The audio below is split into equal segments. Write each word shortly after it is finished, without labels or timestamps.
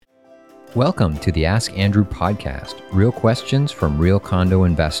Welcome to the Ask Andrew podcast. Real questions from real condo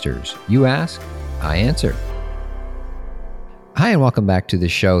investors. You ask, I answer. Hi, and welcome back to the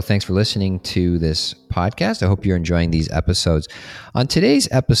show. Thanks for listening to this podcast. I hope you're enjoying these episodes. On today's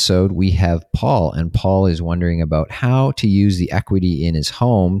episode, we have Paul, and Paul is wondering about how to use the equity in his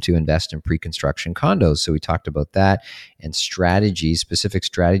home to invest in pre-construction condos. So we talked about that and strategies, specific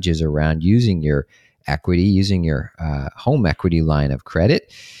strategies around using your equity, using your home equity line of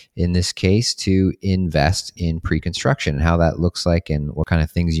credit, in this case, to invest in pre-construction and how that looks like and what kind of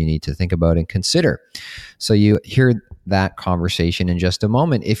things you need to think about and consider. So you hear that conversation in just a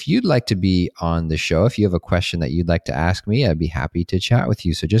moment. If you'd like to be on the show, if you have a question that you'd like to ask me, I'd be happy to chat with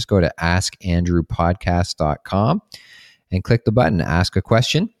you. So just go to askandrewpodcast.com and click the button, ask a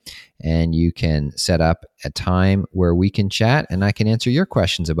question, and you can set up a time where we can chat and I can answer your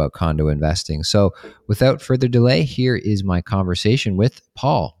questions about condo investing. So without further delay, here is my conversation with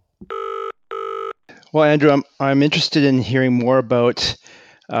Paul. Well, Andrew, I'm interested in hearing more about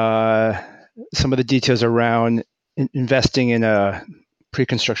some of the details around investing in a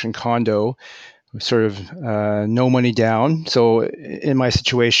pre-construction condo, sort of no money down. So in my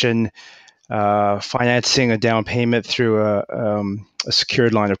situation, financing a down payment through a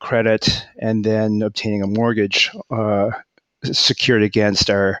secured line of credit and then obtaining a mortgage secured against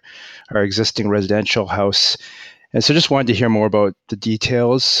our existing residential house. And so just wanted to hear more about the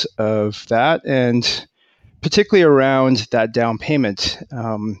details of that and particularly around that down payment.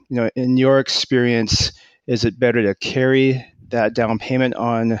 In your experience, is it better to carry that down payment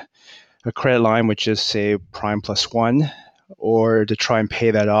on a credit line, which is say prime plus one, or to try and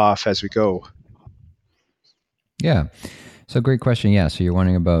pay that off as we go? Yeah. So great question. Yeah. So you're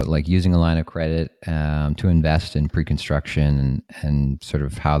wondering about like using a line of credit to invest in pre-construction and sort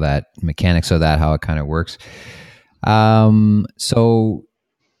of how that mechanics of that, how it kind of works. Not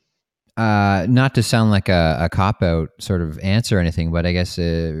to sound like a cop-out sort of answer or anything, but I guess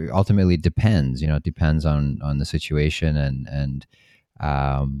ultimately it depends. It depends on the situation and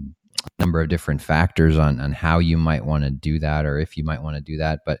a number of different factors on how you might want to do that or if you might want to do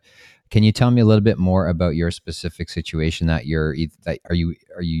that. But can you tell me a little bit more about your specific situation that are you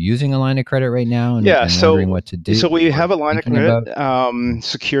using a line of credit right now and wondering what to do? So we have a line of credit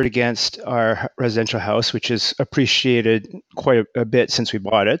secured against our residential house, which has appreciated quite a bit since we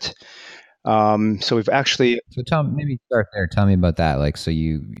bought it. So we've actually. So maybe start there. Tell me about that. Like, so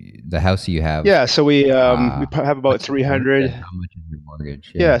the house that you have. Yeah. So we have about 300. How much is your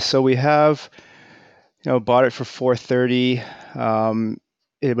mortgage? Yeah. So we have, bought it for $430.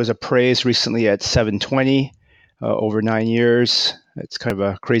 It was appraised recently at $720 over 9 years. It's kind of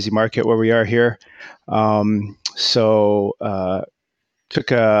a crazy market where we are here. So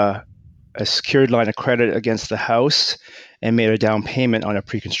took a secured line of credit against the house and made a down payment on a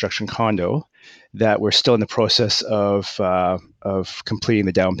pre-construction condo that we're still in the process of completing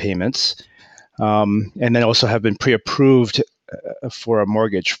the down payments. And then also have been pre-approved for a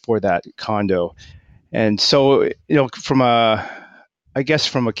mortgage for that condo. And so, from a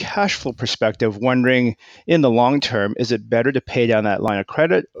cash flow perspective, wondering in the long term, is it better to pay down that line of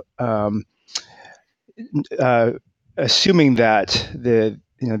credit, assuming that the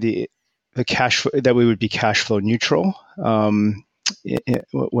cash flow, that we would be cash flow neutral when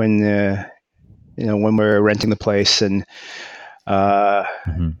we're renting the place, and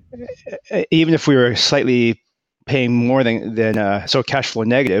even if we were slightly paying more than so cash flow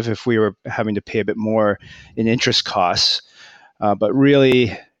negative, if we were having to pay a bit more in interest costs. But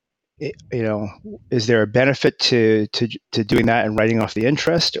really, is there a benefit to doing that and writing off the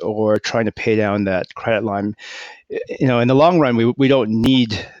interest, or trying to pay down that credit line? In the long run, we don't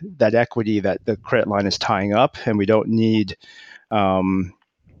need that equity that the credit line is tying up, and we don't need, I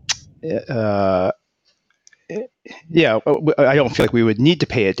don't feel like we would need to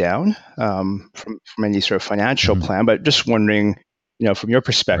pay it down from any sort of financial plan. But just wondering, from your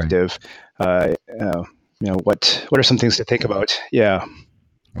perspective, right. What are some things to think about? Yeah.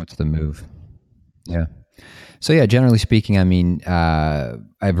 What's the move? Yeah. So yeah, generally speaking, I mean,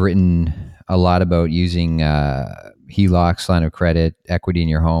 I've written a lot about using HELOCs, line of credit, equity in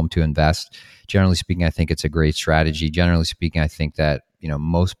your home to invest. Generally speaking, I think it's a great strategy. Generally speaking, I think that,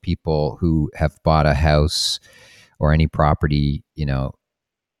 most people who have bought a house or any property,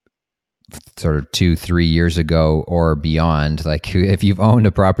 sort of 2-3 years ago or beyond, like if you've owned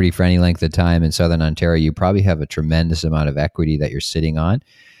a property for any length of time in Southern Ontario, you probably have a tremendous amount of equity that you're sitting on.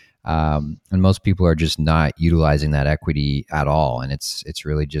 And most people are just not utilizing that equity at all. And it's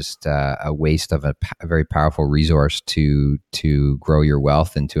really just a waste of a very powerful resource to grow your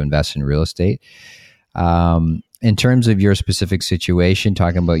wealth and to invest in real estate. in terms of your specific situation,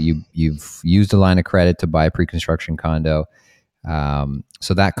 talking about you've used a line of credit to buy a pre-construction condo.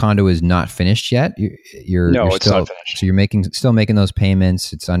 So that condo is not finished yet. You're it's still not finished. So you're still making those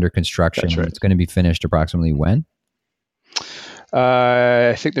payments. It's under construction. That's right. It's going to be finished approximately when?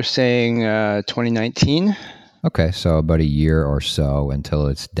 I think they're saying 2019. Okay, so about a year or so until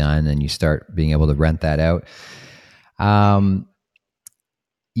it's done, and you start being able to rent that out.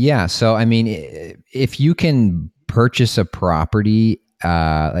 Yeah. So I mean, if you can purchase a property,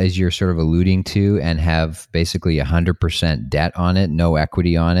 as you're sort of alluding to, and have basically 100% debt on it, no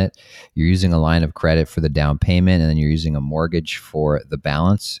equity on it, you're using a line of credit for the down payment, and then you're using a mortgage for the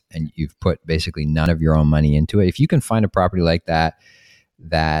balance, and you've put basically none of your own money into it. If you can find a property like that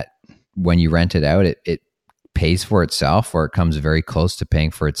when you rent it out, it pays for itself, or it comes very close to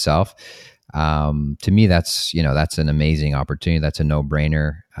paying for itself. To me, that's an amazing opportunity. That's a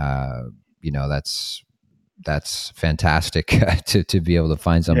no-brainer. That's fantastic to be able to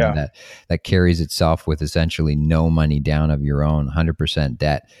find something that carries itself with essentially no money down of your own, 100%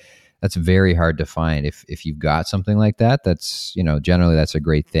 debt. That's very hard to find. If you've got something like that, that's, generally that's a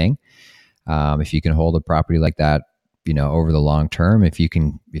great thing. If you can hold a property like that, over the long term, if you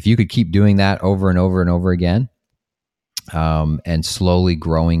could keep doing that over and over and over again, and slowly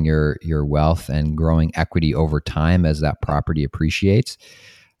growing your wealth and growing equity over time as that property appreciates,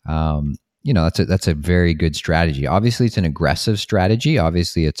 that's a very good strategy. Obviously, it's an aggressive strategy.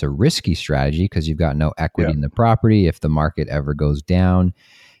 Obviously, it's a risky strategy because you've got no equity in the property. If the market ever goes down,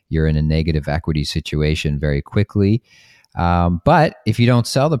 you're in a negative equity situation very quickly. But if you don't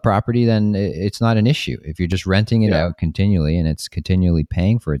sell the property, then it's not an issue. If you're just renting it out continually and it's continually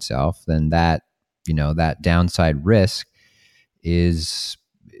paying for itself, then that downside risk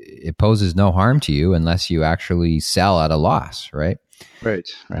it poses no harm to you unless you actually sell at a loss, right? Right.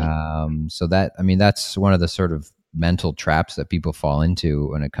 So that's one of the sort of mental traps that people fall into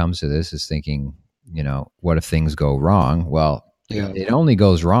when it comes to this, is thinking, what if things go wrong? Well, it only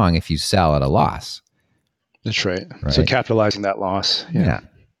goes wrong if you sell at a loss. That's right. So capitalizing that loss. Yeah.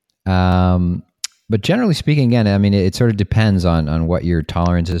 But generally speaking, again, it sort of depends on what your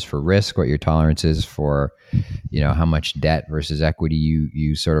tolerance is for risk, what your tolerance is for, how much debt versus equity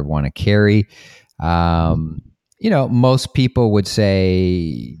you sort of want to carry. Most people would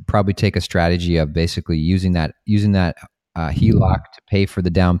say probably take a strategy of basically using that HELOC to pay for the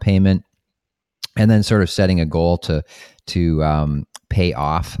down payment, and then sort of setting a goal to pay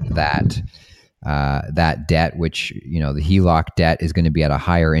off that debt, which, the HELOC debt is going to be at a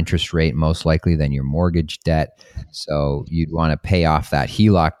higher interest rate, most likely, than your mortgage debt. So you'd want to pay off that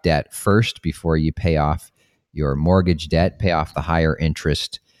HELOC debt first before you pay off your mortgage debt, pay off the higher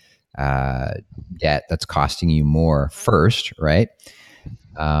interest debt that's costing you more first, right?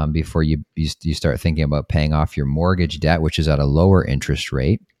 Before you start thinking about paying off your mortgage debt, which is at a lower interest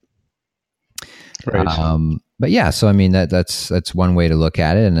rate. Right. But yeah, so that's one way to look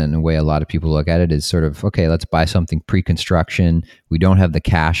at it, and then the way a lot of people look at it is sort of, okay, let's buy something pre-construction. We don't have the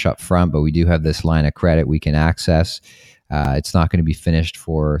cash up front, but we do have this line of credit we can access. It's not going to be finished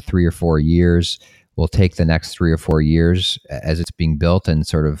for 3 or 4 years. We'll take the next 3 or 4 years as it's being built and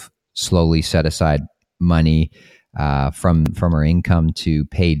sort of slowly set aside money from our income to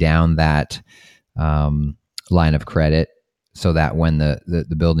pay down that line of credit, so that when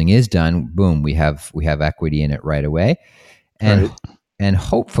the building is done, boom, we have equity in it right away. And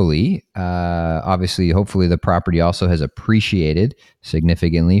hopefully, hopefully the property also has appreciated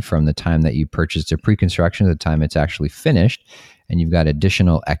significantly from the time that you purchased a pre-construction to the time it's actually finished, and you've got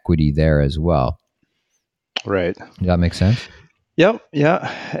additional equity there as well. Right. Does that make sense? Yep.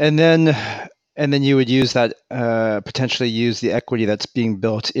 Yeah. And then you would use that, potentially use the equity that's being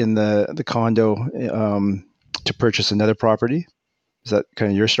built in the condo to purchase another property. Is that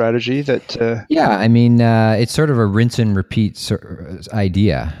kind of your strategy? Yeah, it's sort of a rinse and repeat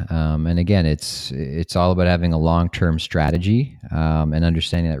idea. And again, it's all about having a long-term strategy and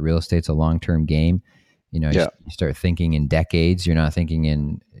understanding that real estate's a long-term game. You start thinking in decades. You're not thinking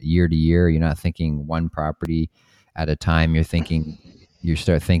in year to year. You're not thinking one property at a time. You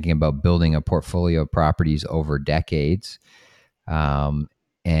start thinking about building a portfolio of properties over decades.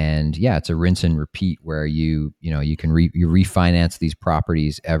 And yeah, it's a rinse and repeat where you can refinance these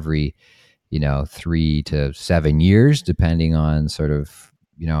properties every 3 to 7 years, depending on sort of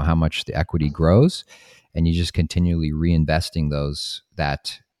how much the equity grows, and you just continually reinvesting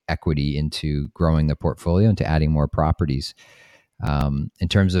that equity into growing the portfolio, into adding more properties. In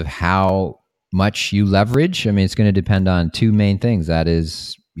terms of how much you leverage, it's going to depend on two main things. That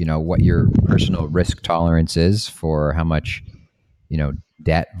is, what your personal risk tolerance is for how much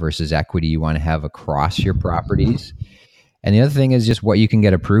debt versus equity you want to have across your properties. And the other thing is just what you can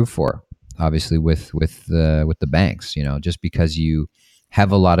get approved for, obviously with the banks. Just because you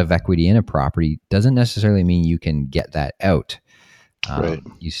have a lot of equity in a property doesn't necessarily mean you can get that out. Right.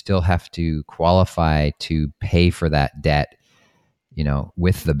 You still have to qualify to pay for that debt,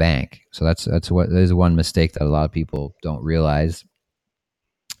 with the bank. So that's what is one mistake that a lot of people don't realize.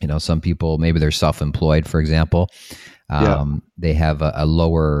 Some people, maybe they're self-employed, for example. They have a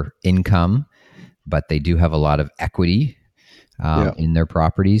lower income, but they do have a lot of equity in their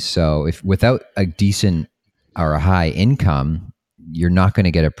properties. So if without a decent or a high income, you're not going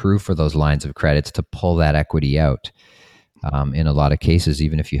to get approved for those lines of credits to pull that equity out. In a lot of cases,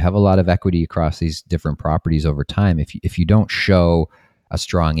 even if you have a lot of equity across these different properties over time, if you don't show a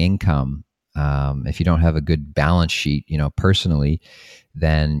strong income, if you don't have a good balance sheet, personally,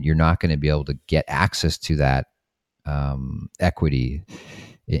 then you're not going to be able to get access to that equity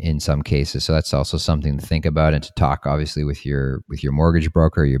in some cases. So that's also something to think about and to talk, obviously, with your mortgage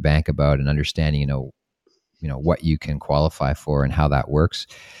broker or your bank about, and understanding, what you can qualify for and how that works.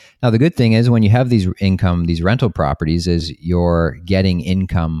 Now, the good thing is when you have these rental properties, is you're getting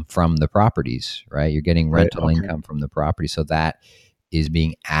income from the properties, right? You're getting rental income from the property. So that is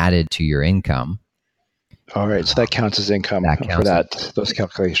being added to your income. All right. So that counts as income for those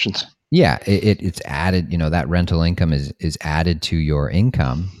calculations. Yeah. It's added, that rental income is added to your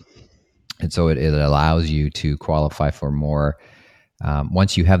income. And so it allows you to qualify for more.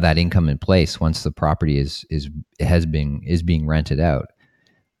 Once you have that income in place, once the property is being rented out,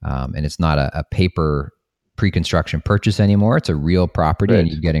 and it's not a paper pre-construction purchase anymore, it's a real property, and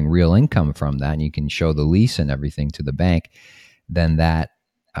you're getting real income from that, and you can show the lease and everything to the bank, then that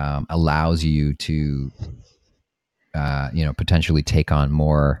allows you to potentially take on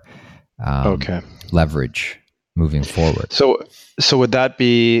more leverage moving forward. So would that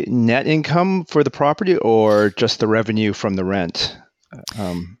be net income for the property or just the revenue from the rent?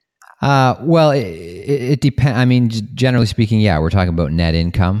 Well, it depends. I mean, generally speaking, we're talking about net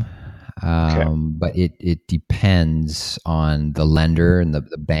income. But it depends on the lender and the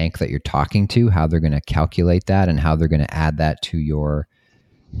bank that you're talking to, how they're going to calculate that and how they're going to add that to your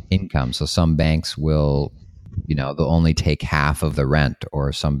income. So some banks will, they'll only take half of the rent,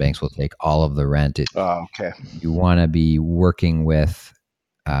 or some banks will take all of the rent. You want to be working with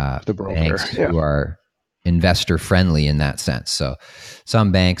the broker, banks who are investor friendly in that sense. So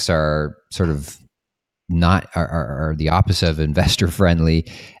some banks are sort of are the opposite of investor friendly,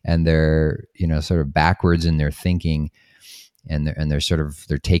 and they're sort of backwards in their thinking, and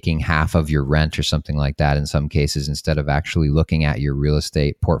they're taking half of your rent or something like that in some cases, instead of actually looking at your real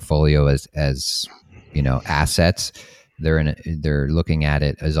estate portfolio as assets. They're looking at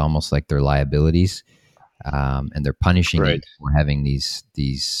it as almost like their liabilities, and they're punishing you for having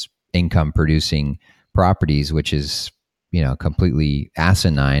these income producing properties, which is completely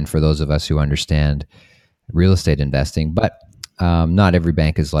asinine for those of us who understand real estate investing. But not every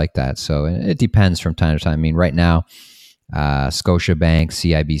bank is like that, so it depends from time to time. I mean, right now, Scotiabank,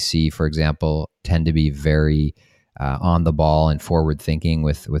 CIBC, for example, tend to be very on the ball and forward thinking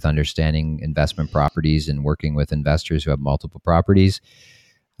with understanding investment properties and working with investors who have multiple properties.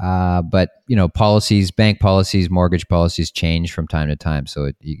 But bank policies, mortgage policies change from time to time. So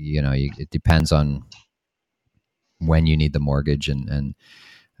it depends on when you need the mortgage and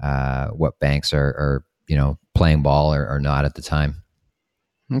what banks are playing ball or not at the time.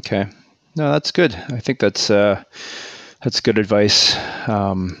 Okay. No, that's good. I think that's good advice.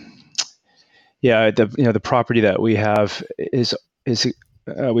 The property that we have is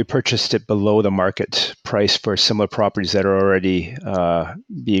we purchased it below the market price for similar properties that are already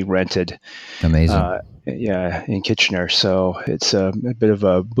being rented. Amazing. In Kitchener. So it's a bit of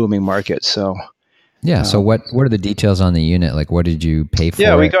a booming market. So. Yeah. So what are the details on the unit? Like, what did you pay for?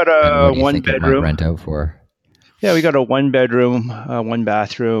 Yeah, we got a 1 bedroom. Rent out for? Yeah, we got a 1 bedroom, 1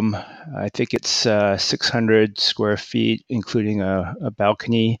 bathroom. I think it's 600 square feet, including a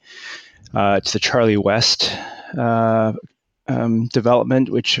balcony. It's the Charlie West development,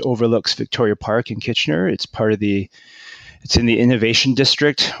 which overlooks Victoria Park in Kitchener. It's in the Innovation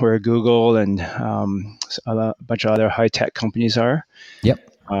District, where Google and a bunch of other high-tech companies are. Yep.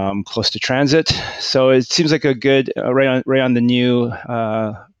 Close to transit. So it seems like a good, right on the new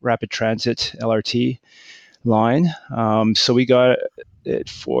rapid transit LRT line. So we got it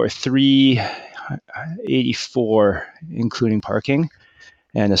for $384, including parking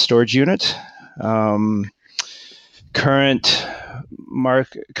and a storage unit. Current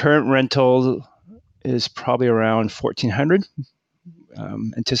rental is probably around $1,400.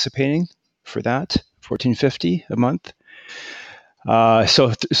 Anticipating for that, $1,450 a month.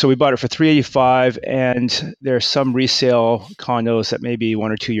 So we bought it for 385, and there are some resale condos that may be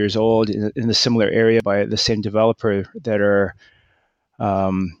 1 or 2 years old in a similar area by the same developer that are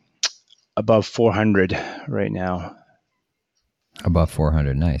um, above 400 right now. Above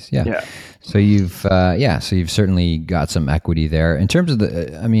 400, nice. Yeah. Yeah. So you've certainly got some equity there. In terms of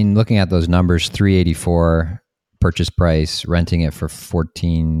looking at those numbers, 384 purchase price, renting it for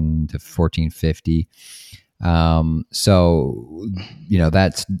 14 to 1450. So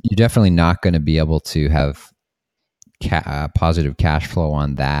that's, you're definitely not going to be able to have positive cash flow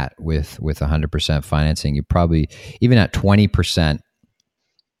on that with 100% financing. You probably, even at 20%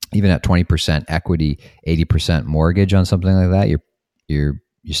 equity, 80% mortgage on something like that, you're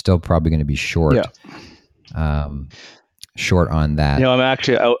still probably going to be short. Yeah. Short on that. I'm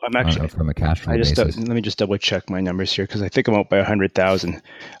actually from a cash flow basis. Let me just double check my numbers here, because I think I'm out by 100,000.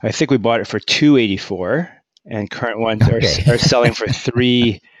 I think we bought it for 284, and current ones are selling for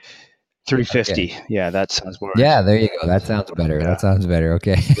 350. Okay. Yeah, that sounds more. Yeah, there you go. That sounds better. Yeah. That sounds better.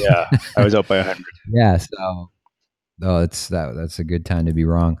 Okay. Yeah, I was out by 100. Yeah, so that's a good time to be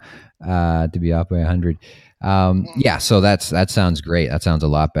wrong, to be off by 100. Yeah, so that sounds great. That sounds a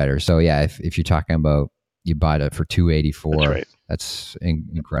lot better. So yeah, if you're talking about, you bought it for 284. That's right. That's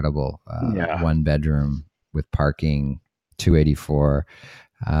incredible. 1 bedroom with parking, 284.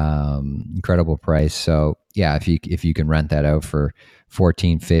 Incredible price. So yeah, if you can rent that out for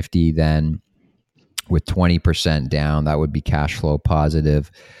 1450, then with 20% down, that would be cash flow positive.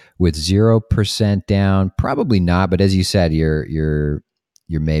 With 0% down, probably not. But as you said, you're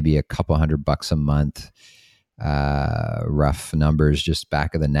maybe a couple $100 a month. Rough numbers, just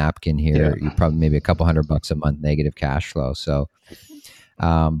back of the napkin here. You're probably maybe a couple $100 a month negative cash flow. So,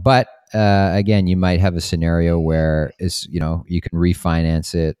 but again, you might have a scenario where you can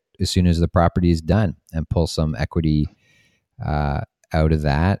refinance it as soon as the property is done and pull some equity out of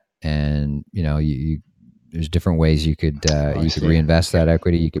that. And there's different ways you could reinvest that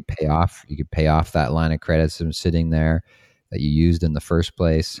equity. You could pay off that line of credit that's sitting there that you used in the first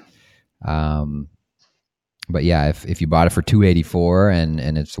place. But yeah, if you bought it for 284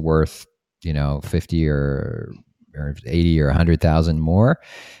 and it's worth 50 or 80 or 100,000 more,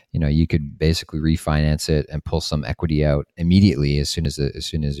 you could basically refinance it and pull some equity out immediately as soon as it's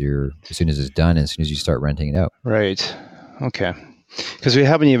done, and as soon as you start renting it out. Right. Okay. Because we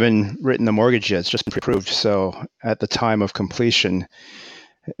haven't even written the mortgage yet; it's just been approved. So at the time of completion,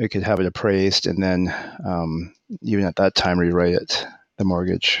 we could have it appraised, and then even at that time, rewrite the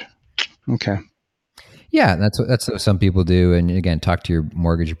mortgage. Okay. Yeah, that's what some people do. And again, talk to your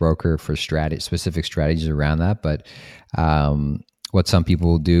mortgage broker for specific strategies around that. But what some people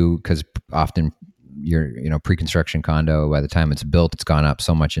will do, because often your pre-construction condo, by the time it's built, it's gone up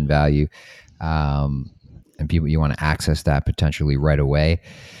so much in value, and you want to access that potentially right away.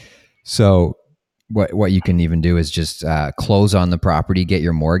 So what you can even do is just close on the property, get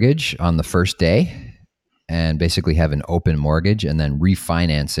your mortgage on the first day, and basically have an open mortgage, and then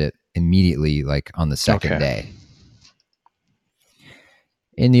refinance it immediately, like on the second day.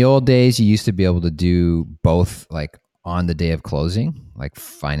 In the old days, you used to be able to do both, like on the day of closing, like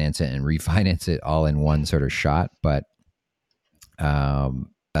finance it and refinance it all in one sort of shot. But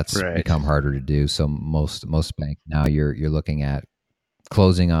that's become harder to do. So most banks now, you're looking at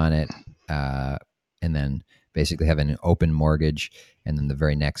closing on it, and then basically having an open mortgage, and then the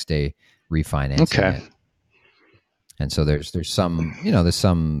very next day refinancing it. And so there's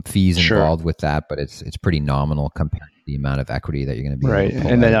some fees involved with that, but it's pretty nominal compared to the amount of equity that you're going to be able to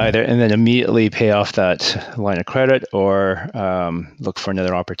pull and then immediately pay off that line of credit, or look for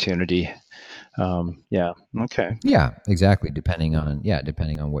another opportunity. Okay. Yeah, exactly. Depending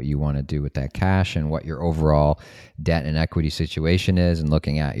on what you want to do with that cash and what your overall debt and equity situation is, and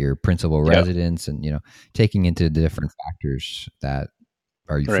looking at your principal residence, and taking into the different factors that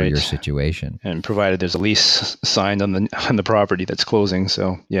are for your situation. And provided there's a lease signed on the property that's closing.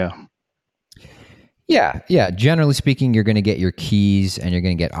 So yeah. Generally speaking, you're going to get your keys and you're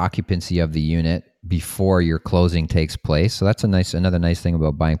going to get occupancy of the unit before your closing takes place. So that's another nice thing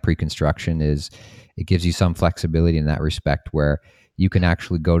about buying pre-construction, is it gives you some flexibility in that respect, where you can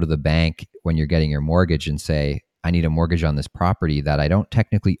actually go to the bank when you're getting your mortgage and say, I need a mortgage on this property that I don't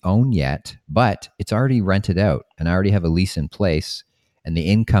technically own yet, but it's already rented out and I already have a lease in place, and the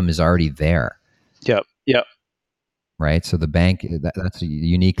income is already there. Yep. Right. So the bank, that's a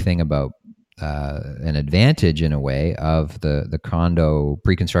unique thing about an advantage in a way of the condo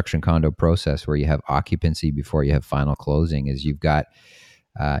pre-construction condo process, where you have occupancy before you have final closing, is you've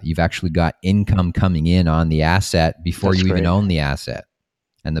actually got income coming in on the asset before you even own the asset.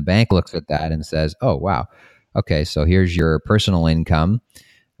 And the bank looks at that and says, oh, wow, okay, so here's your personal income.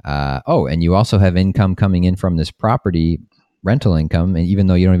 And you also have income coming in from this property, rental income, and even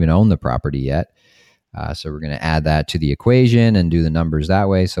though you don't even own the property yet. So we're going to add that to the equation and do the numbers that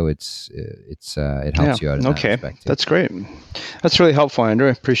way. So it helps you out in that perspective. That's great. That's really helpful, Andrew.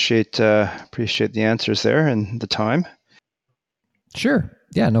 I appreciate the answers there and the time. Sure.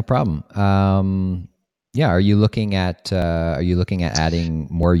 Yeah, no problem. Are you looking at adding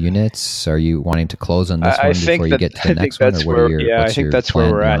more units? Are you wanting to close on this one before you get to the next one? I think that's where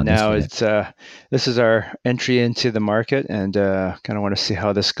we're at now. This is our entry into the market, and kind of want to see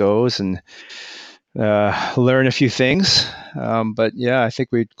how this goes and learn a few things. But yeah, I think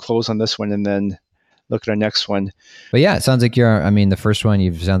we'd close on this one and then look at our next one. But yeah, it sounds like the first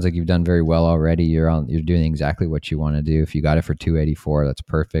one, sounds like you've done very well already. You're doing exactly what you want to do. If you got it for $284, that's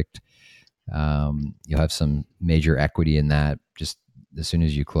perfect. You'll have some major equity in that just as soon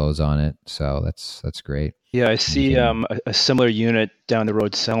as you close on it. So that's great. Yeah, I see a similar unit down the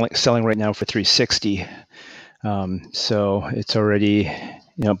road selling right now for $360. So it's already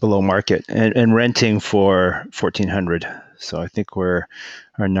below market and renting for $1,400. So I think our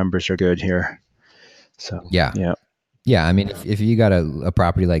numbers are good here. So yeah. I mean, if you got a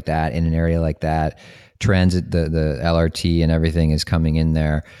property like that in an area like that, transit, the LRT and everything is coming in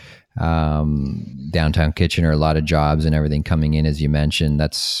there. Downtown Kitchener, a lot of jobs and everything coming in, as you mentioned.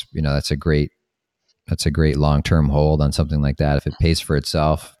 That's a great long-term hold on something like that if it pays for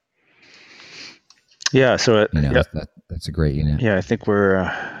itself. Yeah, so that's a great unit. Yeah, I think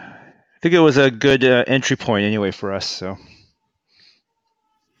it was a good entry point anyway for us. So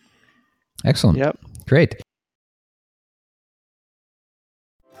excellent. Yep. Great.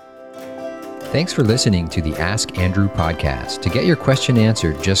 Thanks for listening to the Ask Andrew podcast. To get your question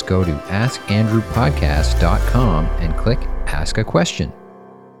answered, just go to askandrewpodcast.com and click Ask a Question.